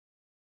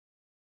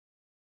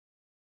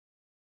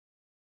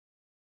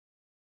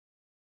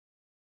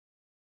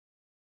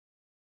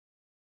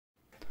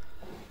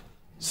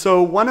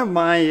So one of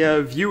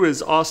my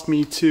viewers asked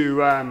me to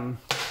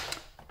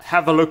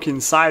have a look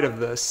inside of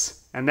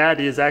this, and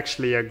that is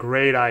actually a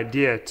great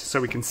idea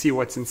so we can see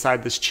what's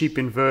inside this cheap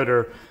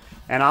inverter.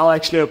 And I'll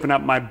actually open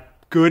up my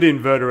good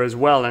inverter as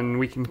well, and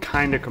we can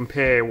kind of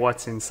compare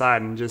what's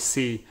inside and just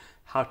see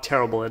how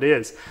terrible it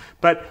is.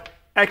 But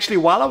actually,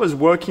 while I was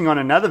working on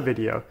another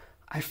video,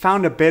 I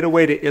found a better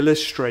way to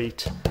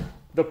illustrate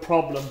the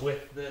problem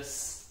with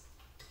this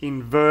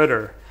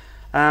inverter.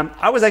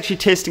 I was actually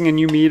testing a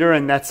new meter,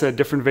 and that's a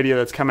different video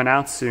that's coming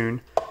out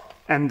soon.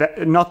 And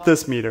not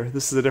this meter,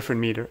 this is a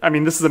different meter. I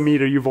mean, this is a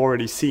meter you've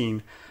already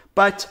seen.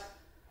 But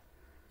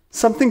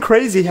something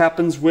crazy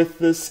happens with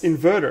this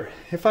inverter.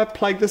 If I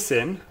plug this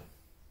in,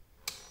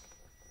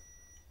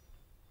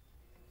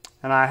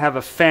 and I have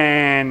a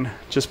fan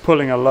just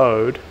pulling a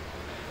load,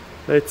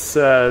 let's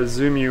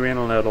zoom you in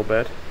a little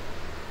bit.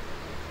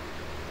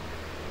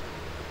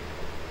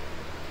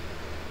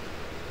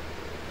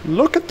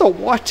 Look at the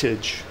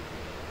wattage.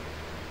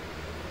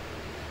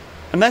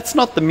 And that's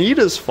not the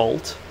meter's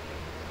fault.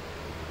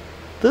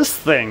 This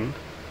thing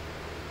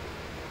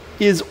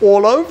is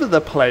all over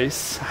the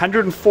place.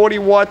 140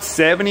 watts,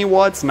 70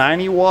 watts,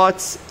 90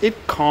 watts.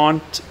 It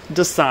can't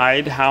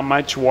decide how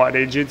much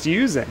wattage it's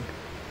using.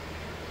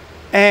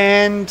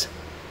 And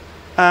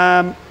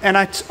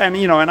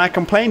I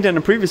complained in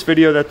a previous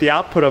video that the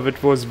output of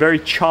it was very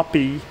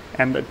choppy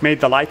and it made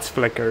the lights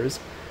flickers.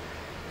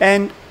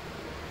 And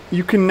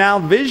you can now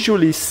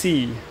visually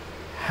see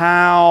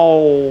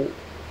how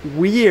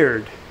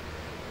weird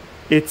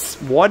its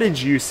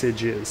wattage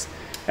usage is.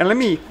 And let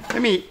me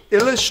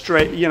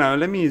illustrate,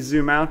 let me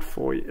zoom out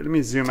for you. Let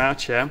me zoom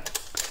out here.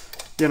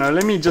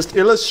 Let me just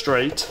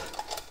illustrate.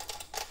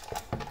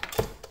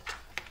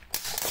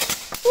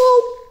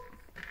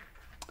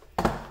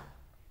 Woo!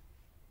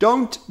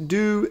 Don't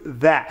do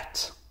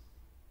that.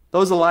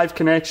 Those are live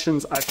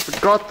connections. I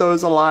forgot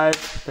those are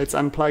live. Let's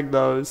unplug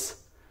those.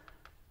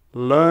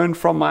 Learn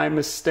from my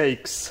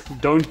mistakes.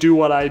 Don't do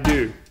what I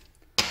do.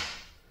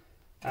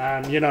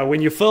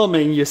 When you're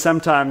filming, you're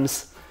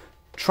sometimes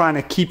trying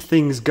to keep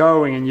things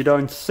going and you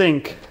don't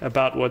think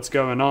about what's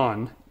going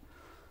on.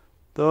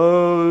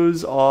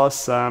 Those are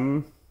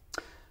some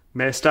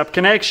messed up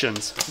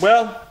connections.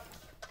 Well,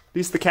 at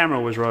least the camera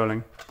was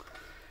rolling.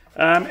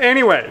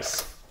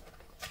 Anyways,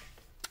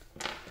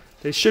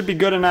 they should be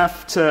good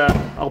enough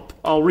to,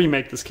 I'll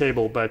remake this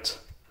cable, but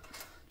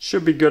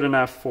should be good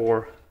enough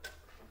for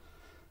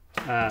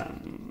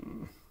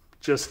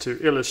just to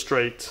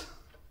illustrate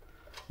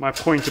my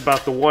point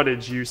about the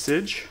wattage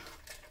usage.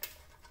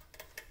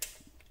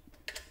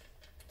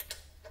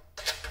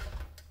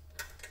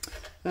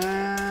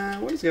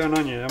 What is going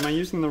on here? Am I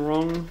using the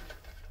wrong?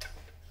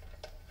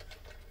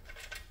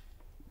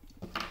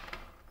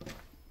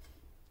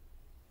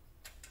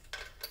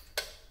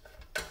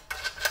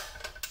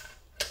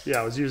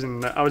 Yeah, I was using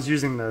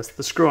the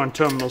screw-on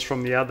terminals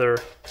from the other.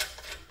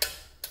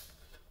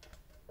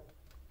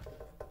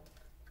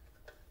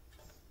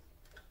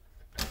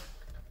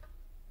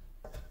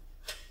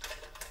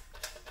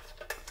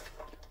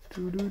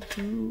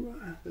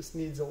 This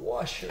needs a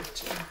washer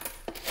to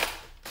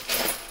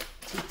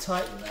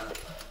tighten up.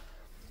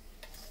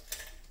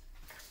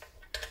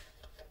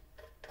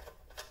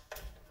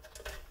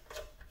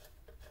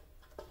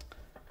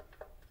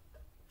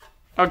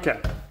 Okay,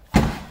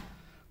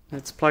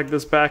 let's plug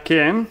this back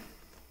in.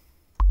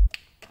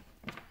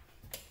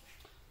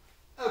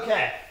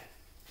 Okay,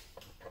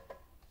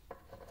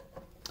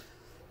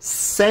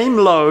 same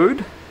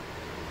load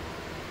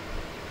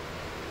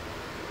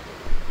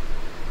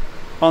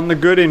on the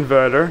good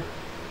inverter.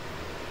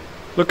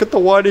 Look at the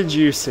wattage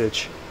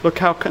usage. Look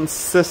how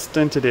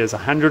consistent it is.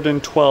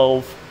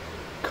 112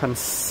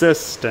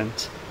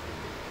 consistent.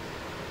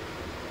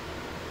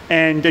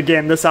 And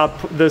again, this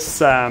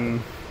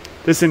inverter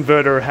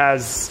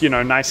has,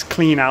 nice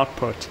clean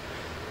output.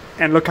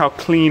 And look how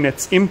clean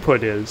its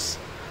input is.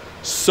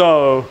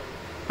 So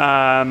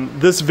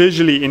this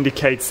visually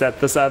indicates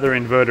that this other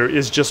inverter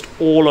is just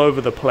all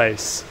over the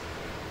place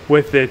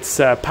with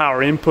its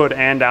power input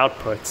and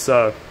output.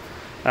 So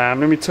let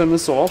me turn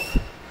this off.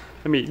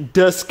 Let me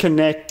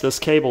disconnect this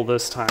cable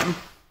this time.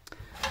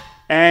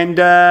 And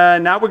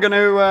now we're going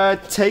to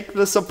take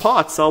this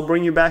apart, so I'll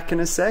bring you back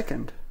in a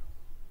second.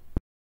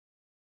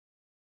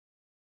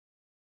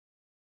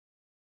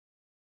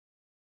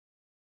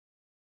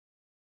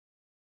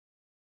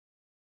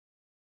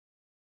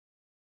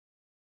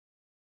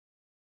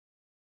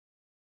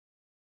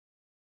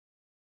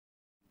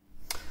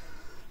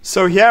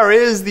 So here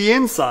is the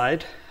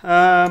inside.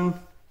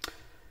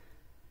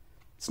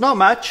 It's not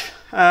much.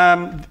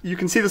 You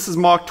can see this is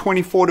marked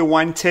 24 to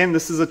 110.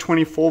 This is a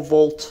 24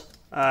 volt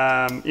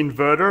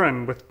inverter,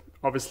 and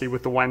obviously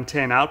with the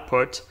 110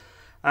 output.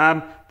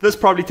 This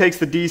probably takes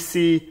the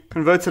DC,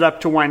 converts it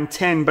up to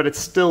 110, but it's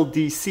still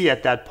DC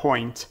at that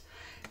point.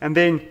 And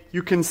then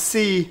you can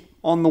see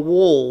on the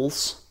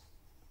walls,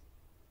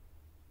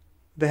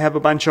 they have a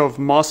bunch of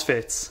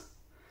MOSFETs,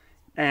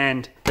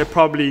 and they're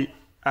probably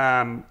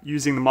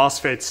using the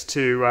MOSFETs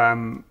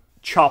to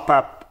chop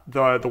up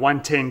the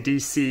 110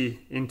 DC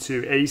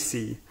into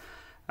AC.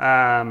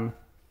 Now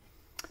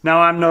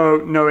I'm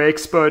no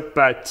expert,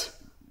 but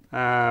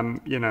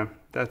you know,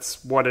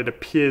 that's what it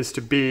appears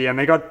to be. And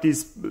they got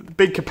these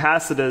big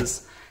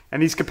capacitors,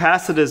 and these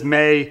capacitors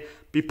may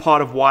be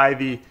part of why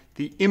the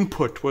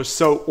input was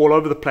so all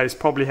over the place.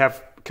 Probably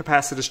have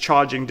capacitors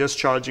charging,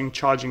 discharging,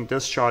 charging,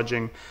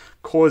 discharging,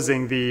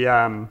 causing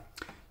the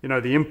you know,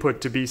 the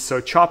input to be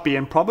so choppy,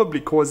 and probably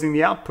causing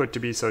the output to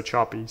be so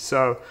choppy.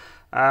 So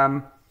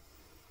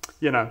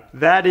you know,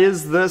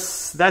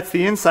 that's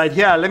the inside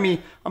here. I'm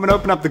gonna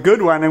open up the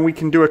good one and we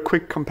can do a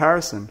quick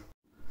comparison.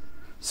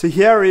 So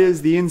here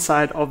is the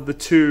inside of the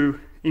two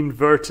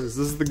inverters. This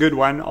is the good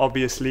one,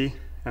 obviously,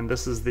 and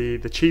this is the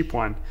cheap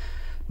one.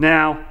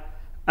 Now,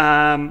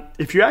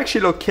 if you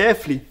actually look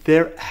carefully,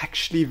 they're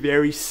actually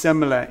very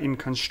similar in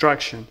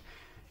construction.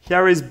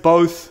 Here is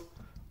both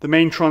the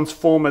main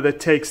transformer that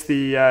takes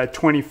the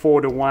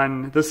 24 to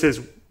 1. This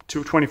is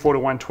 24 to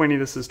 120.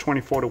 This is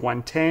 24 to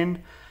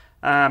 110.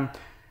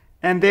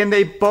 And then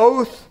they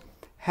both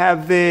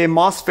have their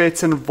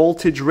MOSFETs and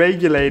voltage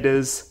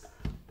regulators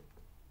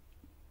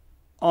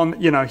on,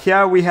 you know,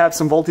 here we have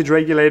some voltage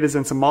regulators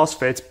and some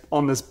MOSFETs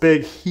on this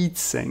big heat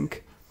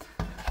sink.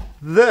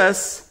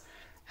 This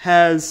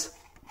has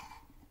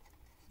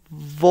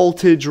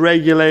voltage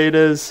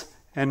regulators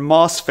and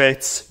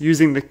MOSFETs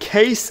using the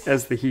case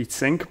as the heat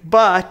sink,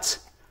 but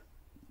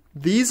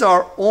these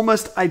are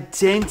almost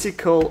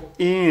identical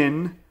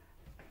in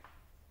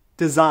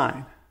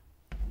design.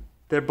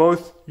 They're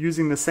both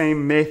using the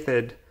same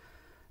method.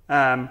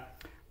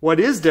 What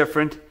is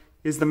different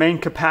is the main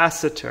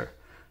capacitor.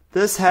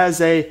 This has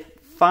a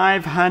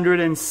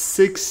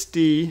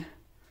 560,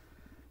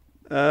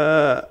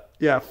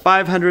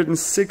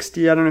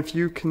 560, I don't know if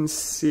you can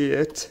see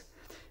it.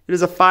 It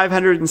is a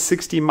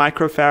 560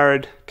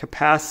 microfarad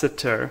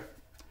capacitor.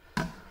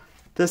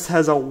 This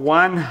has a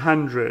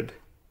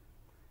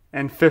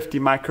 150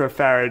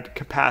 microfarad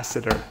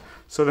capacitor.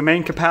 So the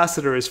main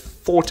capacitor is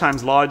 4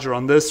 times larger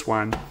on this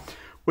one,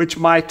 which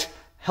might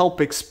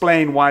help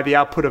explain why the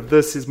output of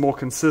this is more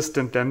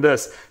consistent than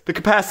this. The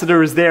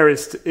capacitor is there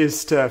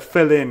is to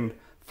fill in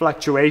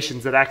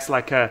fluctuations. It acts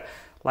like a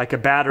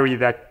battery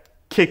that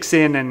kicks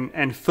in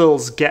and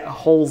fills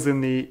holes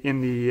in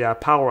the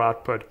power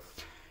output.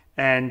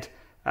 And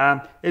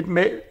it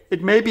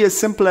may be as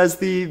simple as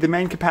the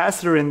main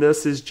capacitor in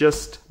this is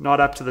just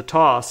not up to the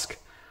task.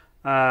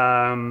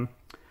 You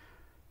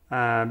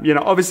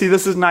know, obviously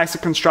this is nicer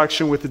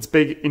construction with its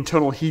big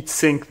internal heat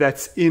sink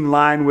that's in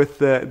line with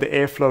the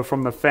airflow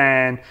from the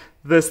fan.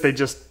 This, they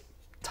just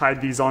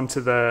tied these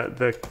onto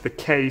the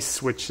case,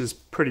 which is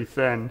pretty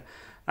thin.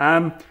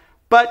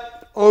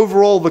 But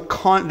overall,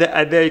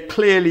 they're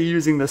clearly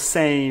using the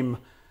same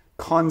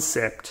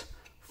concept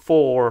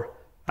for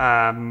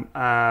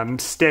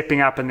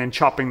stepping up and then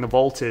chopping the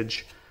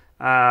voltage.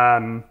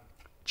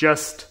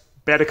 Just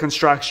better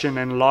construction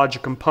and larger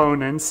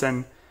components,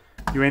 and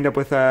you end up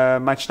with a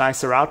much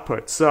nicer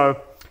output.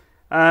 So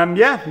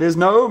yeah, there's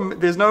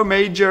no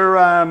major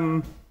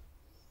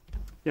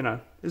you know,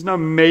 there's no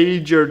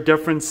major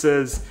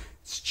differences.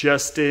 It's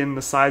just in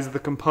the size of the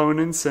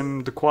components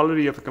and the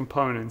quality of the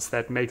components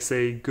that makes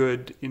a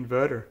good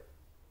inverter.